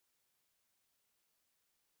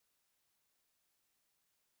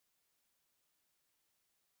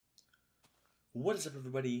What is up,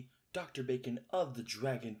 everybody? Dr. Bacon of the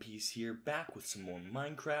Dragonpeas here, back with some more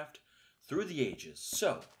Minecraft through the ages.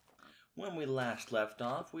 So, when we last left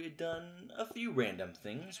off, we had done a few random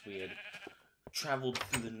things. We had traveled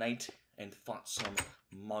through the night and fought some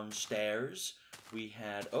monsters. We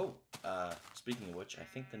had, speaking of which, I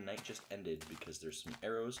think the night just ended because there's some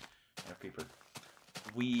arrows and a creeper.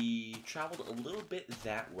 We traveled a little bit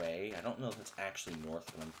that way. I don't know if it's actually north,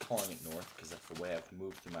 but I'm calling it north because that's the way I've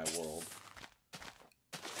moved through my world.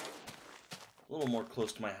 A little more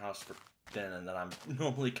close to my house than I'm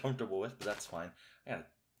normally comfortable with, but that's fine.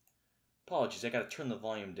 Apologies, I gotta turn the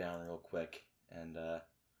volume down real quick, and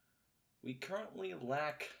we currently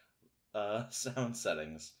lack sound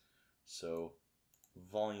settings, so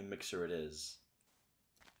volume mixer it is.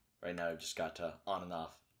 Right now I've just got on and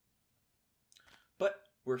off. But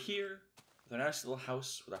we're here with our nice little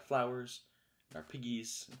house with our flowers, and our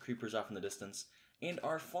piggies and creepers off in the distance, and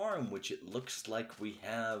our farm, which it looks like we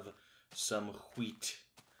have some wheat.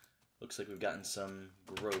 Looks like we've gotten some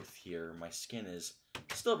growth here. My skin is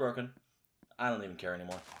still broken. I don't even care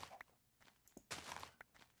anymore.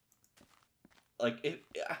 Like, the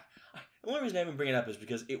only reason I even bring it up is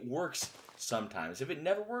because it works sometimes. If it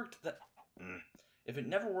never worked, that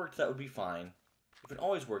would be fine. If it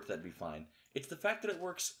always worked, that'd be fine. It's the fact that it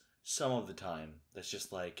works some of the time that's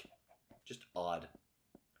just odd.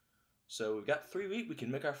 So we've got 3 wheat. We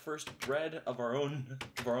can make our first bread of our own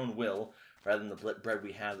will, rather than the bread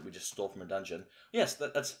we have that we just stole from a dungeon. Yes,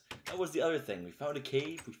 that was the other thing. We found a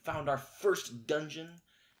cave. We found our first dungeon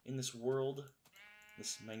in this world,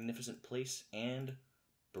 this magnificent place, and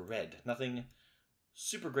bread. Nothing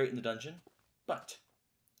super great in the dungeon, but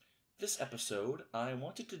this episode I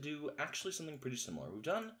wanted to do actually something pretty similar. We've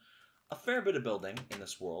done a fair bit of building in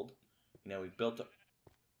this world. You know, we've built, I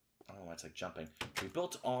don't know why it's like jumping. We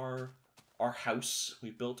built our house, we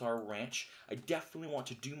built our ranch. I definitely want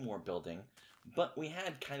to do more building, but we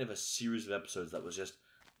had kind of a series of episodes that was just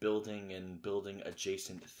building and building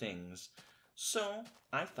adjacent things. So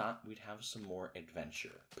I thought we'd have some more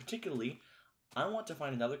adventure. Particularly, I want to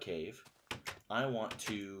find another cave.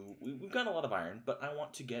 We've got a lot of iron, but I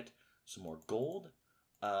want to get some more gold.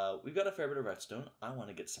 We've got a fair bit of redstone. I want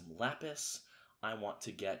to get some lapis. I want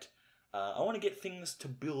to get things to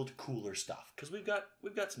build cooler stuff, because we've got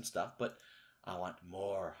some stuff, but I want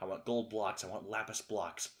more. I want gold blocks. I want lapis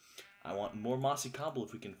blocks. I want more mossy cobble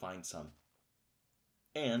if we can find some.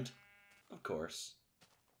 And, of course,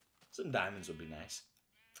 some diamonds would be nice.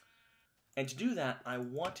 And to do that, I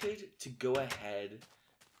wanted to go ahead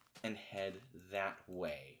and head that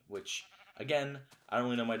way, which, again, I don't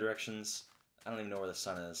really know my directions. I don't even know where the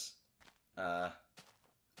sun is.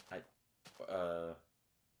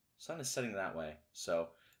 Sun is setting that way, so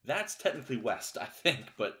that's technically west, I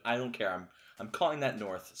think, but I don't care. I'm calling that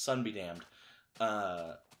north. Sun be damned.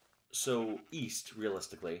 So east,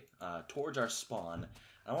 realistically, towards our spawn.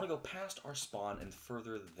 I want to go past our spawn and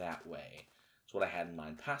further that way. That's what I had in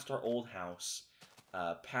mind. Past our old house,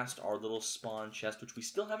 past our little spawn chest, which we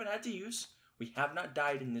still haven't had to use. We have not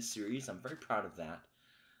died in this series. I'm very proud of that.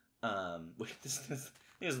 This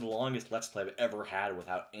is the longest Let's Play I've ever had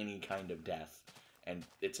without any kind of death. And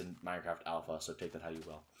it's in Minecraft Alpha, so take that how you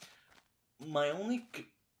will.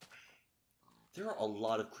 There are a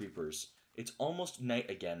lot of creepers. It's almost night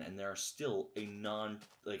again, and there are still a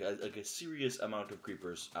serious amount of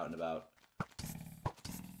creepers out and about.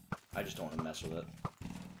 I just don't want to mess with it.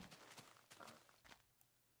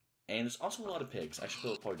 And there's also a lot of pigs. I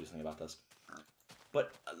should probably do something about this.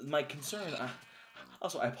 But my concern...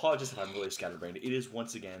 Also, I apologize if I'm really scatterbrained. It is,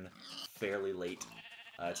 once again, fairly late.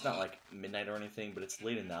 It's not like midnight or anything, but it's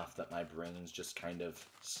late enough that my brain's just kind of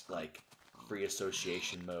like free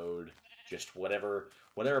association mode. Just whatever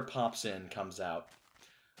pops in comes out.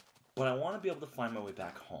 But I want to be able to find my way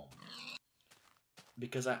back home,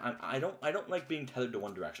 because I don't like being tethered to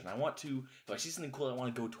one direction. I want to, if I see something cool, I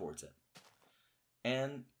want to go towards it.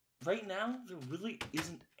 And right now, there really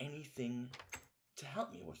isn't anything to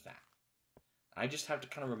help me with that. I just have to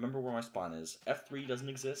kind of remember where my spawn is. F3 doesn't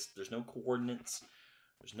exist. There's no coordinates.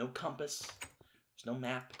 There's no compass. There's no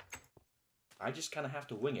map. I just kind of have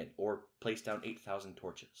to wing it, or place down 8,000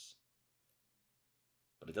 torches.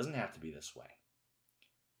 But it doesn't have to be this way.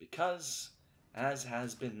 Because, as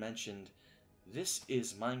has been mentioned, this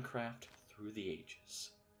is Minecraft through the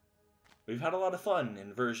ages. We've had a lot of fun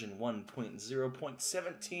in version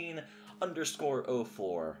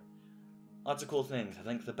 1.0.17_04. Lots of cool things. I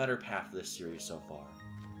think the better path of this series so far.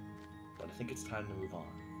 But I think it's time to move on.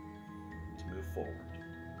 To move forward.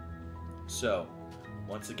 So,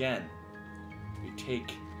 once again, we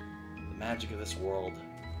take the magic of this world,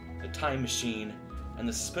 the time machine, and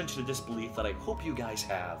the suspension of disbelief that I hope you guys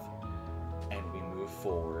have, and we move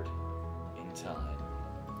forward in time.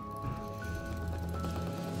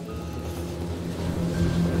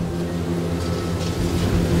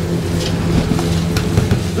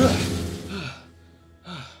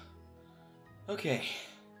 Okay,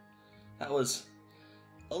 that was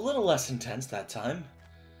a little less intense that time.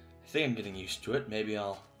 I think I'm getting used to it. Maybe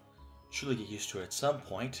I'll truly get used to it at some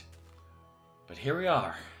point. But here we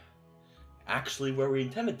are. Actually where we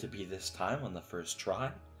intended to be this time on the first try.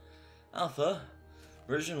 Alpha,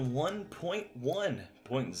 version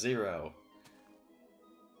 1.1.0.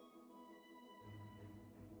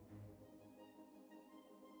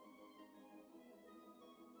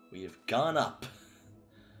 We have gone up.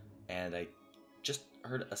 And I just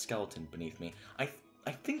heard a skeleton beneath me. I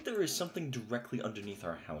think there is something directly underneath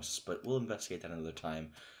our house, but we'll investigate that another time.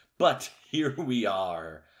 But here we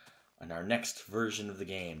are on our next version of the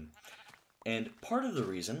game. And part of the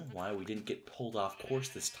reason why we didn't get pulled off course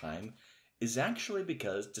this time is actually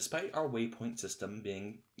because, despite our waypoint system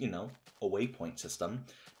being, you know, a waypoint system,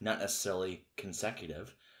 not necessarily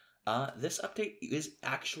consecutive, this update is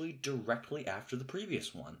actually directly after the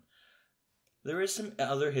previous one. There is some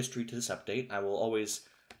other history to this update.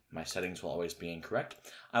 My settings will always be incorrect.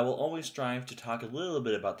 I will always strive to talk a little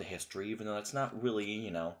bit about the history, even though that's not really,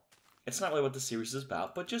 you know, it's not really what the series is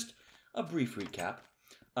about, but just a brief recap.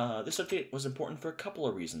 This update was important for a couple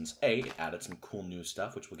of reasons. A, it added some cool new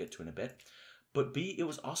stuff, which we'll get to in a bit. But B, it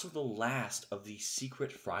was also the last of the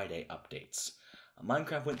Secret Friday updates.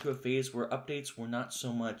 Minecraft went through a phase where updates were not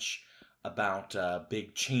so much about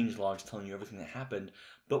big changelogs telling you everything that happened,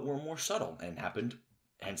 but were more subtle and happened,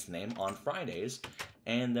 hence the name, on Fridays.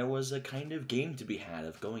 And there was a kind of game to be had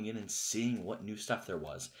of going in and seeing what new stuff there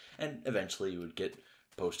was. And eventually it would get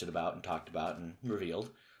posted about and talked about and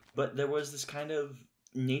revealed. But there was this kind of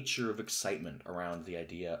nature of excitement around the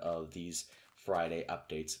idea of these Friday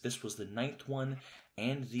updates. This was the 9th one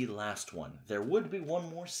and the last one. There would be one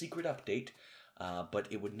more secret update, but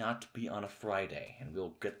it would not be on a Friday, and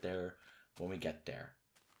we'll get there when we get there.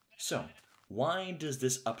 So, why does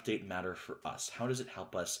this update matter for us? How does it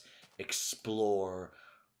help us explore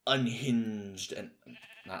unhinged and...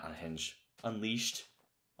 not unhinged. Unleashed.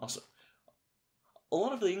 Also, a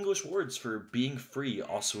lot of the English words for being free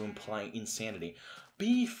also imply insanity.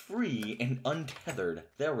 Be free and untethered.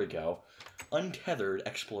 There we go. Untethered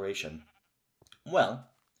exploration. Well,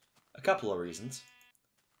 a couple of reasons.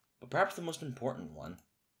 But perhaps the most important one,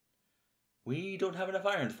 we don't have enough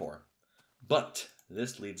iron for. But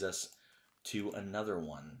this leads us to another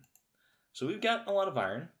one. So we've got a lot of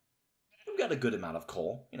iron. We've got a good amount of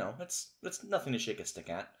coal. You know, that's nothing to shake a stick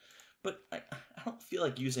at. But I don't feel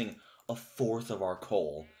like using a fourth of our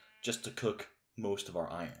coal just to cook most of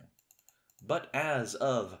our iron. But as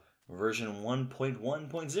of version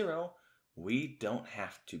 1.1.0, we don't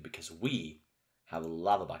have to because we have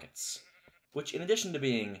lava buckets, which in addition to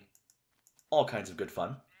being all kinds of good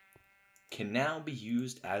fun, can now be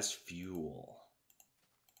used as fuel.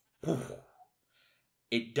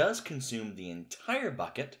 It does consume the entire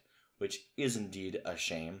bucket, which is indeed a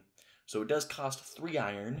shame. So it does cost 3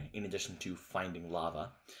 iron in addition to finding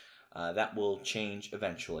lava. That will change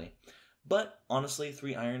eventually. But honestly,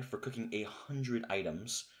 3 iron for cooking 100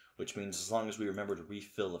 items, which means as long as we remember to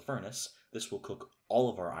refill the furnace, this will cook all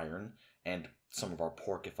of our iron and some of our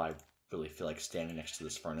pork if I really feel like standing next to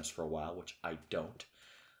this furnace for a while, which I don't.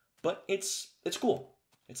 But it's cool.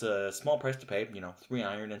 It's a small price to pay, you know, 3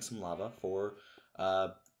 iron and some lava for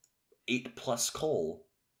 8 plus coal,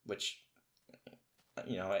 which,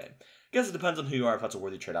 you know, I guess it depends on who you are if that's a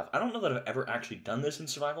worthy trade-off. I don't know that I've ever actually done this in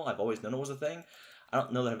survival. I've always known it was a thing. I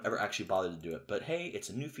don't know that I've ever actually bothered to do it. But hey, it's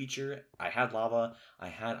a new feature. I had lava. I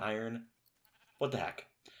had iron. What the heck?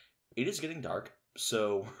 It is getting dark,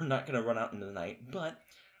 so we're not going to run out into the night. But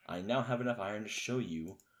I now have enough iron to show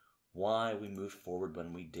you why we moved forward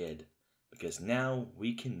when we did. Because now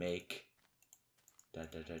we can make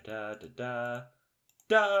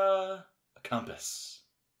a compass,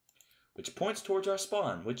 which points towards our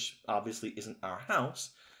spawn, which obviously isn't our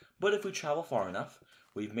house. But if we travel far enough,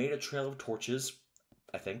 we've made a trail of torches.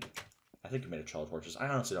 I think we made a trail of torches. I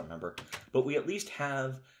honestly don't remember. But we at least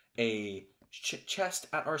have a chest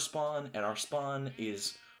at our spawn, and our spawn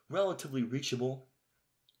is relatively reachable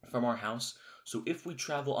from our house. So if we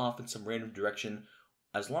travel off in some random direction,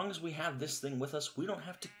 as long as we have this thing with us, we don't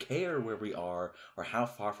have to care where we are or how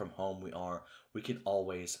far from home we are. We can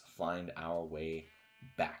always find our way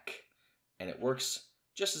back. And it works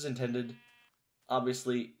just as intended.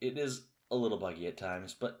 Obviously, it is a little buggy at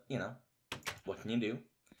times, but, you know, what can you do?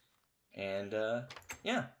 And,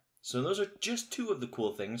 yeah. So those are just two of the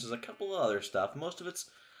cool things. There's a couple of other stuff. Most of it's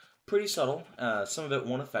pretty subtle. Some of it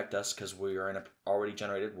won't affect us because we are in an already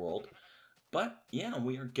generated world. But yeah,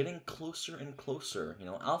 we are getting closer and closer. You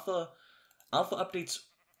know, alpha updates,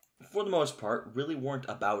 for the most part, really weren't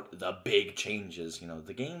about the big changes. You know,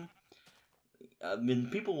 the game. I mean,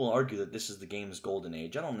 people will argue that this is the game's golden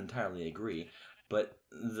age. I don't entirely agree, but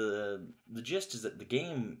the gist is that the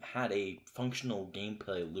game had a functional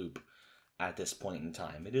gameplay loop at this point in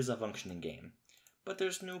time. It is a functioning game, but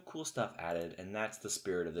there's new cool stuff added, and that's the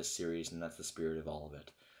spirit of this series, and that's the spirit of all of it.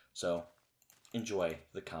 So, enjoy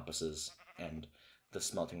the compasses and the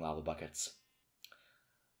smelting lava buckets.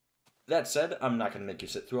 That said, I'm not going to make you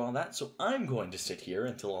sit through all that, so I'm going to sit here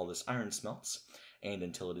until all this iron smelts, and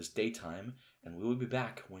until it is daytime, and we will be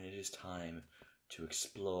back when it is time to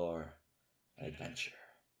explore an adventure.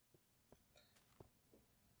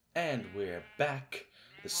 And we're back.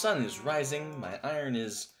 The sun is rising, my iron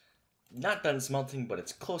is not done smelting, but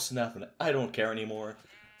it's close enough and I don't care anymore.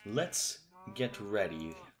 Let's get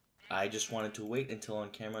ready. I just wanted to wait until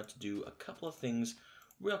on camera to do a couple of things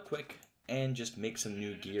real quick and just make some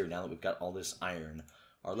new gear now that we've got all this iron.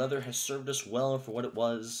 Our leather has served us well for what it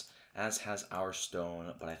was, as has our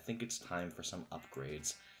stone, but I think it's time for some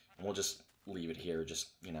upgrades. And we'll just leave it here, just,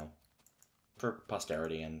 you know, for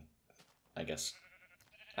posterity and, I guess,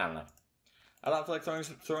 I don't know. I don't feel like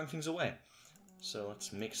throwing things away. So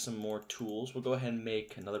let's make some more tools. We'll go ahead and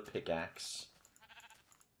make another pickaxe.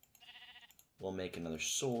 We'll make another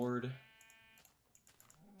sword.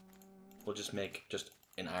 We'll just make just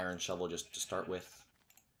an iron shovel just to start with.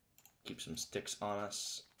 Keep some sticks on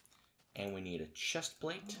us. And we need a chest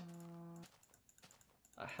plate,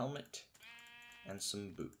 a helmet, and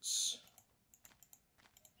some boots.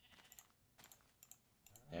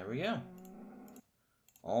 There we go.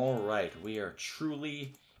 Alright, we are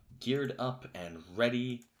truly geared up and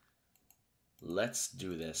ready. Let's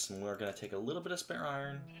do this. And we're going to take a little bit of spare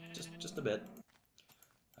iron, just a bit.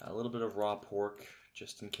 A little bit of raw pork,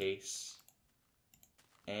 just in case.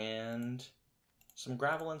 And some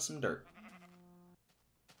gravel and some dirt.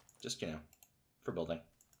 Just, you know, for building.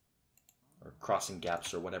 Or crossing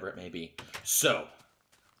gaps or whatever it may be. So,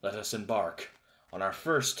 let us embark on our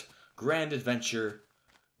first grand adventure.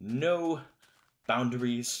 No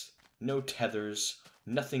boundaries, no tethers,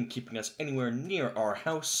 nothing keeping us anywhere near our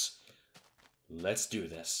house. Let's do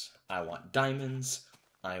this. I want diamonds.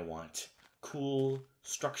 I want cool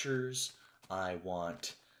structures. I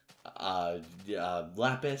want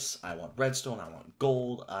lapis. I want redstone. I want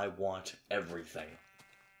gold. I want everything.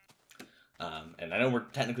 And I know we're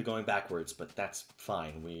technically going backwards, but that's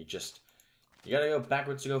fine. You gotta go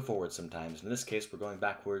backwards to go forward sometimes. In this case, we're going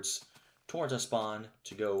backwards towards our spawn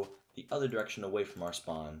to go the other direction away from our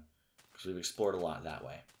spawn, because we've explored a lot that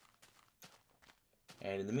way.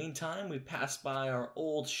 And in the meantime, we passed by our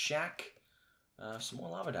old shack. Some more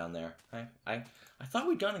lava down there. I thought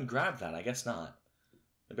we'd gone and grabbed that. I guess not.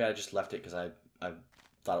 Maybe I just left it because I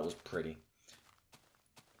thought it was pretty.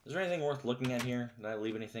 Is there anything worth looking at here? Did I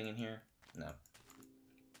leave anything in here? No.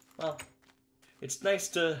 Well, it's nice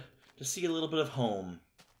to see a little bit of home.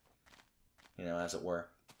 You know, as it were.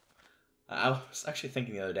 I was actually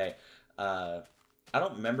thinking the other day, I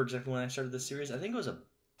don't remember exactly when I started this series. I think it was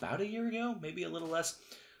about a year ago, maybe a little less.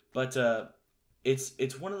 But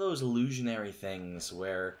it's one of those illusionary things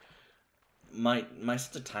where my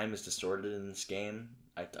sense of time is distorted in this game.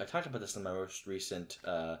 I talked about this in my most recent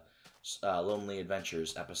Lonely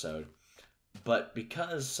Adventures episode. But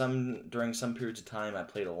because during some periods of time I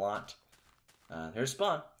played a lot, there's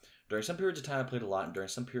Spawn. During some periods of time I played a lot, and during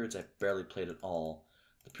some periods I barely played at all.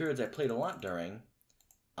 The periods I played a lot during,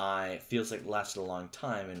 feels like lasted a long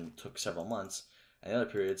time and took several months, and the other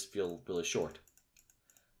periods feel really short.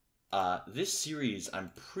 This series,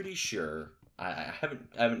 I'm pretty sure, I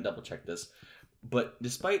haven't double checked this, but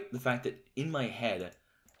despite the fact that in my head,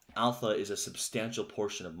 Alpha is a substantial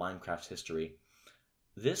portion of Minecraft's history,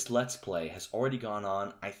 this Let's Play has already gone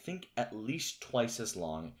on, I think, at least twice as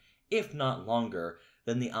long, if not longer,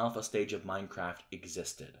 than the Alpha stage of Minecraft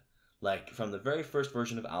existed. Like, from the very first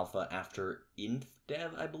version of Alpha after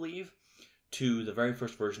InfDev, I believe, to the very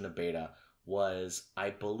first version of Beta was, I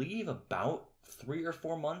believe, about 3 or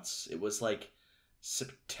 4 months. It was like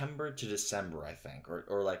September to December, I think,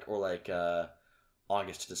 or like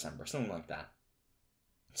August to December, something like that.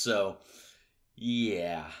 So,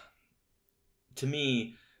 yeah. To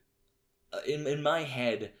me, in my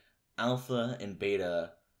head, Alpha and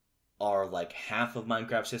Beta are like half of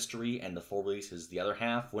Minecraft's history, and the full release is the other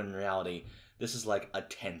half, when in reality, this is like a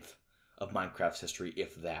 10th of Minecraft's history,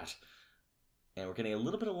 if that. And we're getting a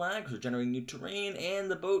little bit of lag because we're generating new terrain, and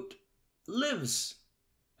the boat lives.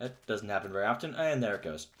 That doesn't happen very often. And there it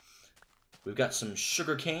goes. We've got some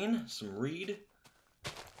sugar cane, some reed.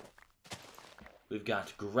 We've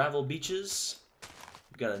got gravel beaches.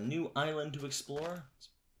 We've got a new island to explore.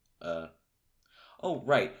 Oh,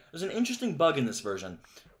 right. There's an interesting bug in this version.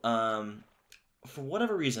 For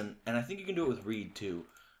whatever reason, and I think you can do it with reed too,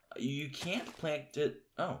 you can't plant it...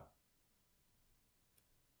 Oh.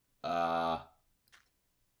 Huh.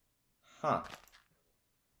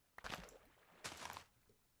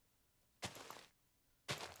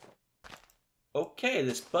 Okay,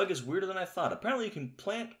 this bug is weirder than I thought. Apparently you can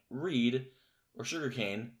plant reed or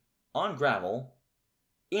sugarcane on gravel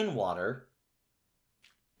in water,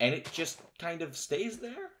 and it just kind of stays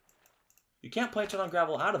there? You can't plant it on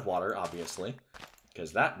gravel out of water, obviously,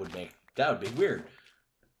 because that would be weird.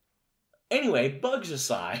 Anyway, bugs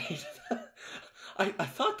aside, I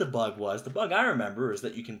thought the bug I remember is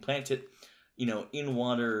that you can plant it, you know, in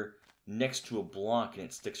water next to a block and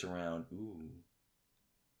it sticks around. Ooh.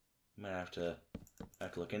 Might have to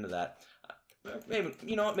look into that. Maybe,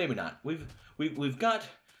 you know what? Maybe not. We've got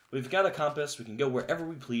a compass. We can go wherever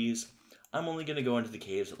we please. I'm only gonna go into the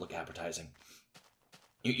caves that look appetizing.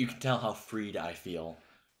 You can tell how freed I feel.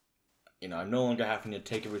 You know, I'm no longer having to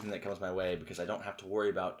take everything that comes my way because I don't have to worry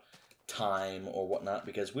about time or whatnot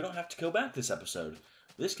because we don't have to go back this episode.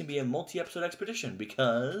 This can be a multi-episode expedition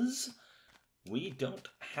because we don't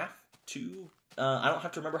have to. I don't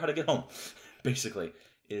have to remember how to get home. Basically.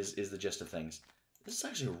 Is the gist of things. This is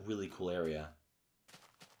actually a really cool area.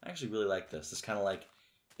 I actually really like this. It's kind of like,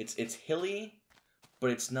 it's hilly,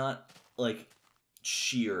 but it's not like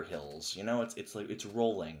sheer hills. You know, it's like it's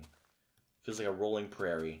rolling. Feels like a rolling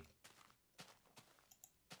prairie.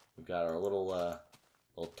 We've got our little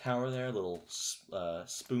tower there, little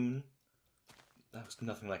spoon. That was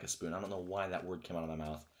nothing like a spoon. I don't know why that word came out of my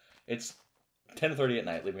mouth. It's 10:30 at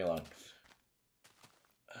night. Leave me alone.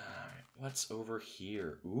 What's over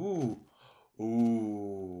here? Ooh.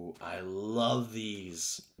 Ooh. I love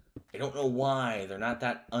these. I don't know why. They're not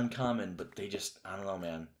that uncommon, but they just... I don't know,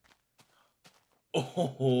 man.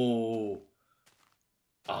 Oh.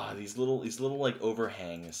 Ah, these little like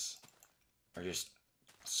overhangs are just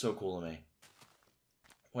so cool to me.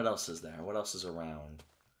 What else is there? What else is around?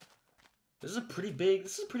 This is a pretty big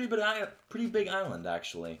island,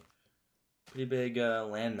 actually. Pretty big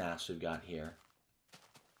landmass we've got here.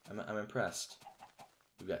 I'm impressed.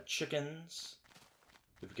 We've got chickens.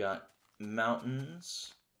 We've got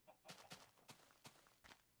mountains.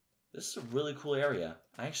 This is a really cool area.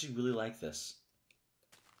 I actually really like this.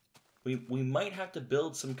 We might have to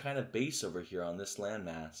build some kind of base over here on this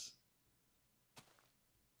landmass.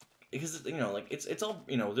 Because, you know, like, it's all,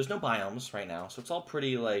 you know, there's no biomes right now, so it's all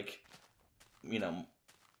pretty, like, you know,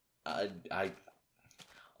 I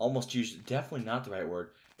almost used, definitely not the right word.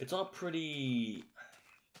 It's all pretty...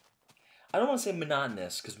 I don't want to say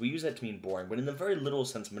monotonous, because we use that to mean boring, but in the very literal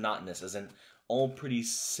sense, monotonous, as in all pretty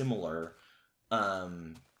similar.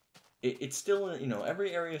 It's still, you know,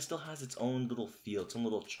 every area still has its own little feel, its own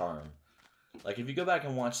little charm. Like, if you go back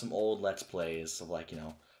and watch some old Let's Plays of, like, you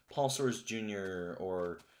know, Paul Soares Jr.,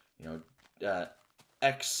 or, you know,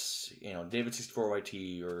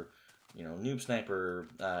 David64YT, or, you know, Noob Sniper.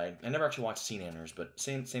 I never actually watched Sea Nanners, but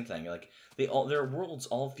same thing. Like, their worlds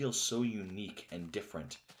all feel so unique and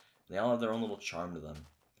different. They all have their own little charm to them.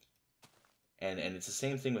 And it's the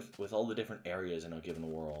same thing with all the different areas in a given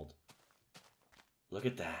world. Look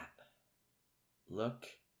at that. Look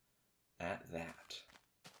at that.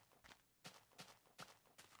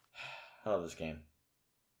 I love this game.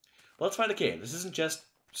 Well, let's find a cave. This isn't just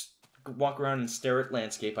walk around and stare at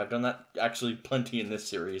landscape. I've done that actually plenty in this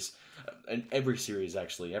series. In every series,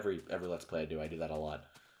 actually. Every Let's Play I do that a lot.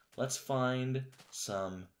 Let's find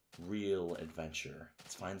some real adventure.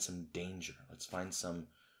 Let's find some danger. Let's find some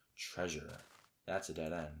treasure. That's a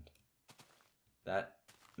dead end. That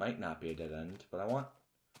might not be a dead end, but I want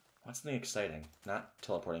something exciting. Not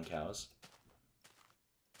teleporting cows.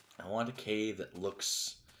 I want a cave that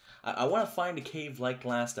looks... I want to find a cave like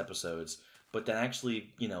last episodes, but that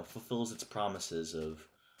actually, you know, fulfills its promises of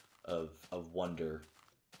wonder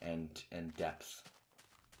and depth.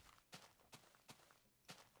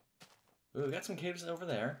 Ooh, we got some caves over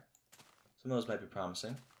there. Some of those might be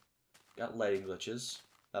promising. Got lighting glitches.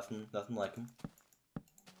 Nothing like them.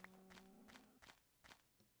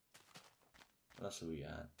 What else have we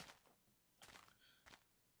got?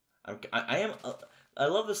 I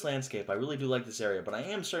love this landscape. I really do like this area, but I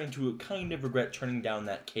am starting to kind of regret turning down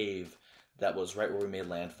that cave that was right where we made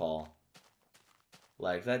landfall.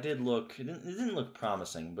 Like, that did look... It didn't look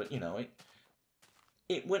promising, but, you know,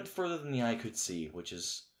 it went further than the eye could see, which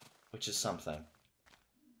is something.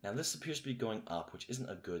 Now this appears to be going up, which isn't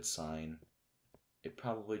a good sign. It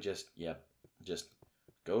probably just, yep, just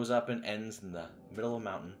goes up and ends in the middle of a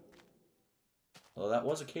mountain. Although that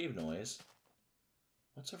was a cave noise.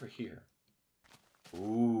 What's over here?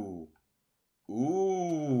 Ooh.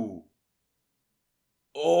 Ooh.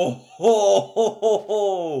 Oh ho ho ho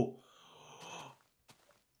ho.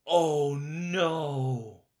 Oh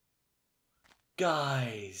no.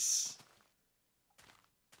 Guys.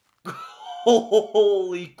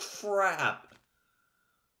 Holy crap.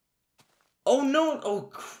 Oh no. Oh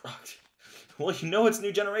crap. Well, you know it's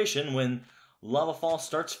new generation when lava fall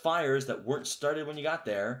starts fires that weren't started when you got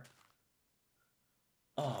there.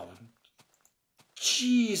 Oh,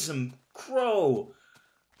 jeez, crow.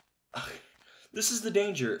 This is the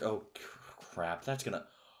danger. Oh, crap. That's gonna...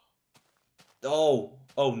 Oh.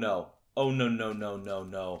 Oh, no. Oh, no, no, no, no,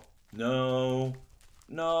 no. No.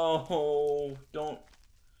 No. Don't.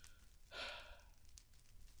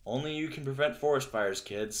 Only you can prevent forest fires,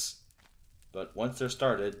 kids. But once they're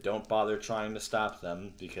started, don't bother trying to stop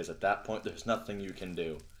them, because at that point, there's nothing you can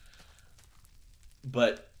do.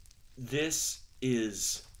 But this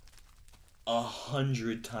is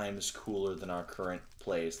 100 times cooler than our current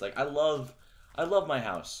place. Like, I love my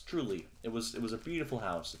house. Truly, it was a beautiful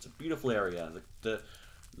house. It's a beautiful area.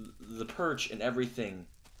 The perch and everything.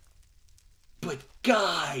 But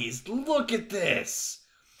guys, look at this.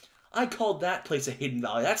 I called that place a hidden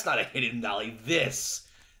valley. That's not a hidden valley. This.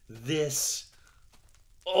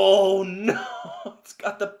 Oh no! It's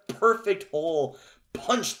got the perfect hole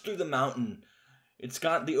punched through the mountain. It's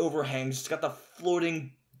got the overhangs. It's got the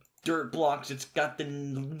floating dirt blocks. It's got the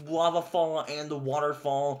lava fall and the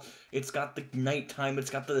waterfall. It's got the nighttime.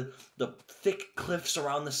 It's got the thick cliffs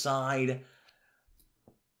around the side.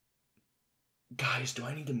 Guys, do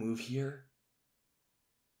I need to move here?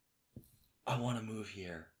 I want to move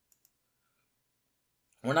here.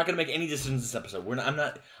 We're not going to make any decisions this episode. I'm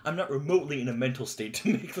not remotely in a mental state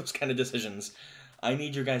to make those kind of decisions. I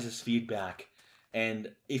need your guys' feedback.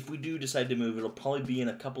 And if we do decide to move, it'll probably be in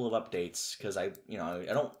a couple of updates, because I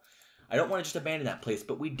don't want to just abandon that place.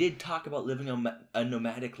 But we did talk about living a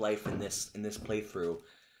nomadic life in this playthrough,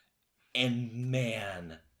 and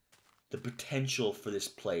man, the potential for this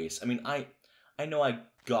place. I mean, I know I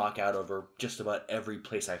gawk out over just about every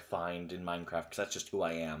place I find in Minecraft, because that's just who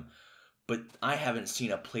I am. But I haven't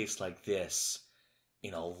seen a place like this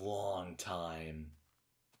in a long time.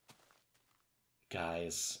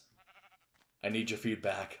 Guys, I need your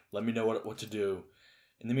feedback. Let me know what to do.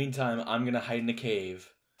 In the meantime, I'm going to hide in a cave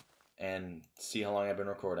and see how long I've been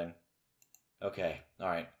recording. Okay,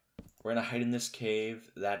 alright. We're going to hide in this cave.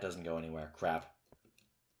 That doesn't go anywhere. Crap.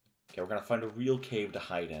 Okay, we're going to find a real cave to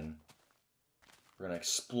hide in. We're going to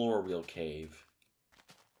explore a real cave.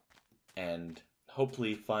 And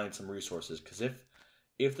hopefully find some resources. Because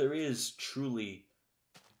if there is truly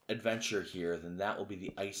adventure here, then that will be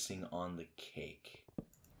the icing on the cake.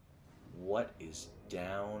 What is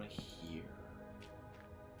down here?